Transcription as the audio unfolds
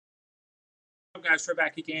What's up, guys? Trey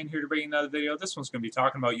back again here to bring you another video. This one's going to be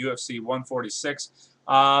talking about UFC 146.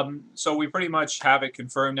 So we pretty much have it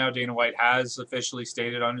confirmed now. Dana White has officially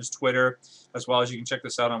stated on his Twitter, as well as you can check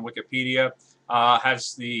this out on Wikipedia.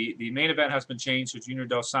 Has the main event has been changed to Junior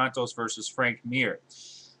Dos Santos versus Frank Mir.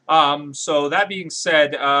 So that being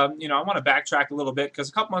said, I want to backtrack a little bit because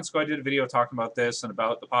a couple months ago I did a video talking about this and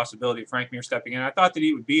about the possibility of Frank Mir stepping in. I thought that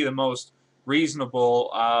he would be the most reasonable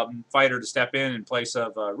fighter to step in place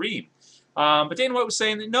of Reem. But Dana White was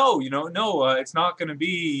saying that no, it's not going to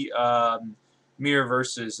be Mir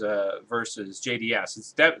versus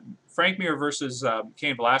JDS. Frank Mir versus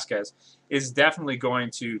Cain Velasquez is definitely going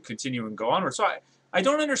to continue and go onward. So I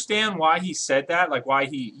don't understand why he said that, like why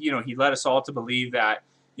he led us all to believe that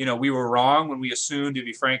we were wrong when we assumed it'd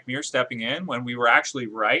be Frank Mir stepping in when we were actually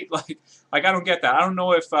right. Like I don't get that. I don't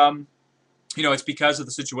know if it's because of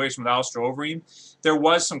the situation with Alistair Overeem. There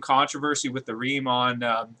was some controversy with the Reem on,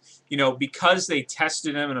 because they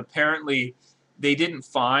tested him and apparently they didn't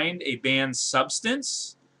find a banned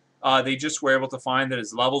substance. They just were able to find that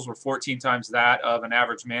his levels were 14 times that of an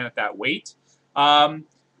average man at that weight.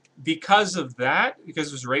 Because of that, because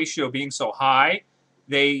of his ratio being so high,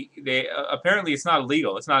 they apparently it's not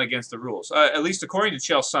illegal. It's not against the rules, at least according to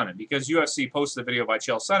Chael Sonnen, because UFC posted a video by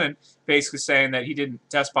Chael Sonnen basically saying that he didn't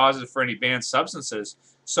test positive for any banned substances,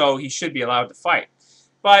 so he should be allowed to fight.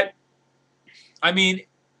 But I mean,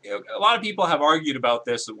 a lot of people have argued about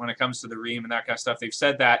this when it comes to the Reem and that kind of stuff. They've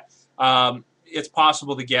said that it's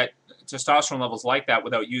possible to get testosterone levels like that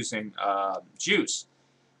without using juice,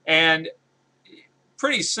 and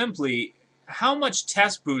pretty simply, how much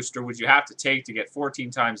test booster would you have to take to get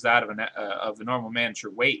 14 times that of the normal man at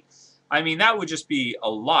your weight? I mean, that would just be a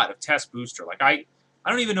lot of test booster. Like I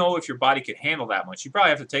don't even know if your body could handle that much. You probably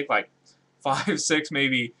have to take like 5, 6,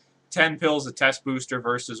 maybe 10 pills of test booster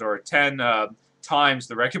or 10 times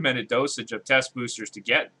the recommended dosage of test boosters to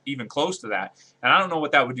get even close to that. And I don't know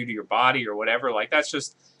what that would do to your body or whatever. Like that's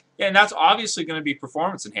just. Yeah, and that's obviously going to be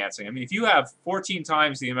performance enhancing. I mean, if you have 14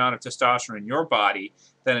 times the amount of testosterone in your body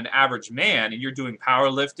than an average man, and you're doing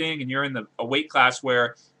powerlifting, and you're in a weight class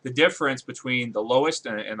where the difference between the lowest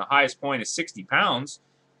and the highest point is 60 pounds,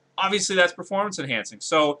 obviously that's performance enhancing.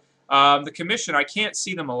 So the commission, I can't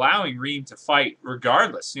see them allowing Reem to fight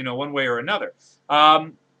regardless, one way or another.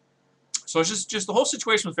 So it's just the whole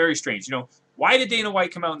situation was very strange. Why did Dana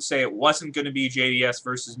White come out and say it wasn't going to be JDS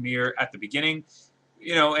versus Mir at the beginning?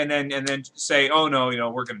 And then say, oh no,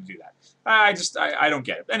 we're going to do that. I don't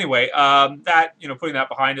get it. Anyway, putting that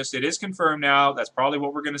behind us, it is confirmed now. That's probably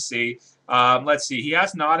what we're going to see. Let's see. He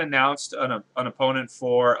has not announced an opponent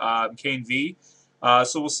for Cain V.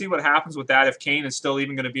 So we'll see what happens with that. If Cain is still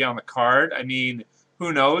even going to be on the card, I mean,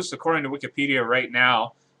 who knows? According to Wikipedia right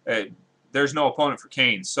now, there's no opponent for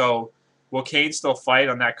Cain. So will Cain still fight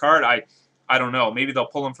on that card? I don't know. Maybe they'll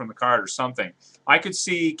pull him from the card or something. I could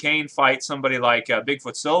see Cain fight somebody like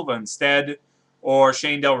Bigfoot Silva instead, or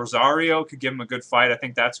Shane Del Rosario could give him a good fight. I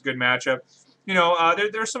think that's a good matchup.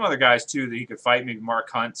 There's some other guys, too, that he could fight, maybe Mark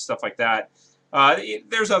Hunt, stuff like that.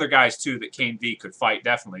 There's other guys, too, that Cain V could fight,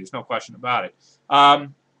 definitely. There's no question about it. How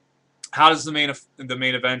does the main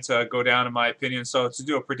event go down, in my opinion? So to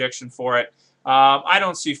do a prediction for it, I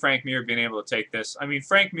don't see Frank Mir being able to take this. I mean,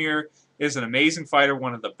 Frank Mir is an amazing fighter,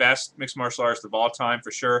 one of the best mixed martial artists of all time,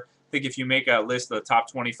 for sure. I think if you make a list of the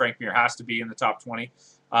top 20, Frank Mir has to be in the top 20.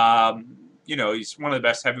 He's one of the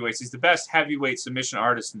best heavyweights. He's the best heavyweight submission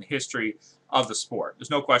artist in the history of the sport.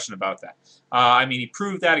 There's no question about that. I mean, he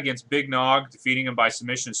proved that against Big Nog, defeating him by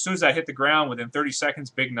submission. As soon as that hit the ground, within 30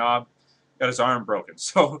 seconds, Big Nog got his arm broken.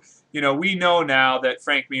 So, we know now that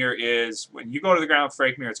Frank Mir is, when you go to the ground with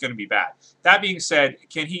Frank Mir, it's going to be bad. That being said,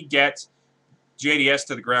 can he get JDS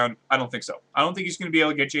to the ground? I don't think so. I don't think he's going to be able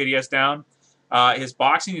to get JDS down. His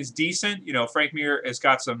boxing is decent. Frank Mir has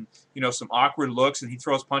got some awkward looks, and he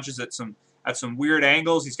throws punches at some weird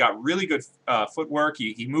angles. He's got really good footwork.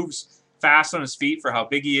 He moves fast on his feet for how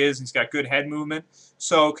big he is. He's got good head movement.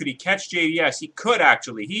 So could he catch JDS? He could,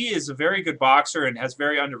 actually. He is a very good boxer and has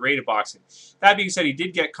very underrated boxing. That being said, he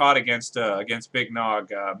did get caught against Big Nog.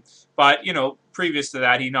 But previous to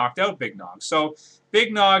that, he knocked out Big Nog. So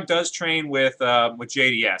Big Nog does train with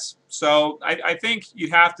JDS. So I think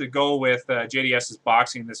you'd have to go with JDS's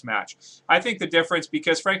boxing in this match. I think the difference,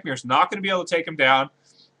 because Frank Mir's not going to be able to take him down,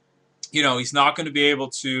 he's not going to be able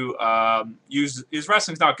to use his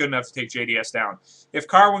wrestling's not good enough to take JDS down. If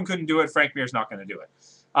Carwin couldn't do it, Frank Mir's not going to do it.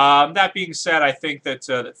 That being said, I think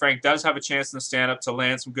that Frank does have a chance in the stand-up to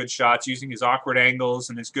land some good shots using his awkward angles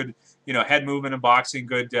and his good, head movement and boxing,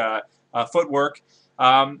 good footwork.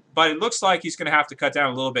 But it looks like he's going to have to cut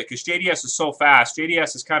down a little bit because JDS is so fast.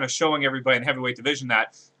 JDS is kind of showing everybody in the heavyweight division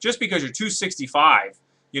that just because you're 265,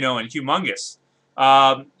 you know, and humongous,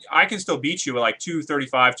 I can still beat you at like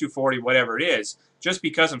 235, 240, whatever it is, just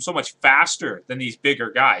because I'm so much faster than these bigger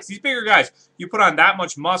guys. These bigger guys, you put on that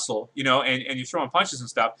much muscle, you know, and you're throwing punches and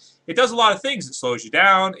stuff, it does a lot of things. It slows you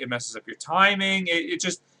down. It messes up your timing. It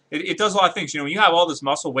does a lot of things. You know, when you have all this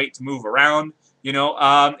muscle weight to move around, you know,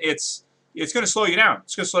 it's going to slow you down.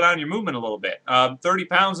 It's going to slow down your movement a little bit. 30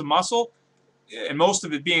 pounds of muscle, and most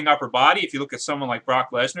of it being upper body. If you look at someone like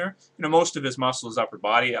Brock Lesnar, you know, most of his muscle is upper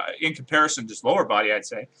body. In comparison, just lower body, I'd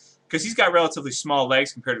say, because he's got relatively small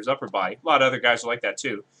legs compared to his upper body. A lot of other guys are like that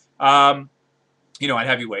too. You know, at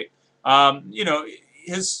heavyweight. You know,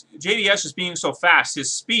 his JDS is being so fast.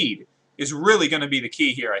 His speed is really going to be the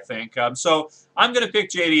key here, I think. So I'm going to pick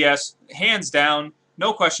JDS hands down.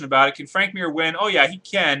 No question about it. Can Frank Mir win? Oh, yeah, he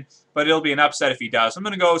can, but it'll be an upset if he does. I'm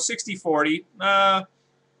going to go 60-40,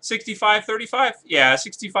 65-35. Yeah,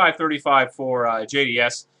 65-35 for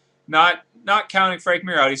JDS. Not counting Frank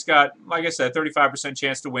Mir out. He's got, like I said, 35%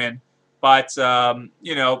 chance to win. But,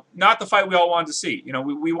 you know, not the fight we all wanted to see. You know,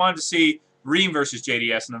 we wanted to see Reem versus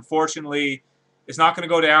JDS, and unfortunately, it's not going to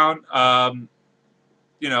go down.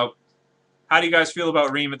 You know, how do you guys feel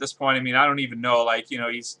about Reem at this point? I mean, I don't even know. Like, you know,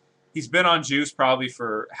 he's been on juice probably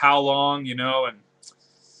for how long, you know, and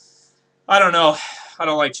I don't know. I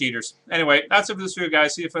don't like cheaters. Anyway, that's it for this video,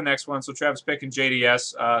 guys. See you for the next one. So Travis picking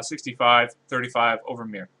JDS 65-35 over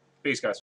Mir. Peace, guys.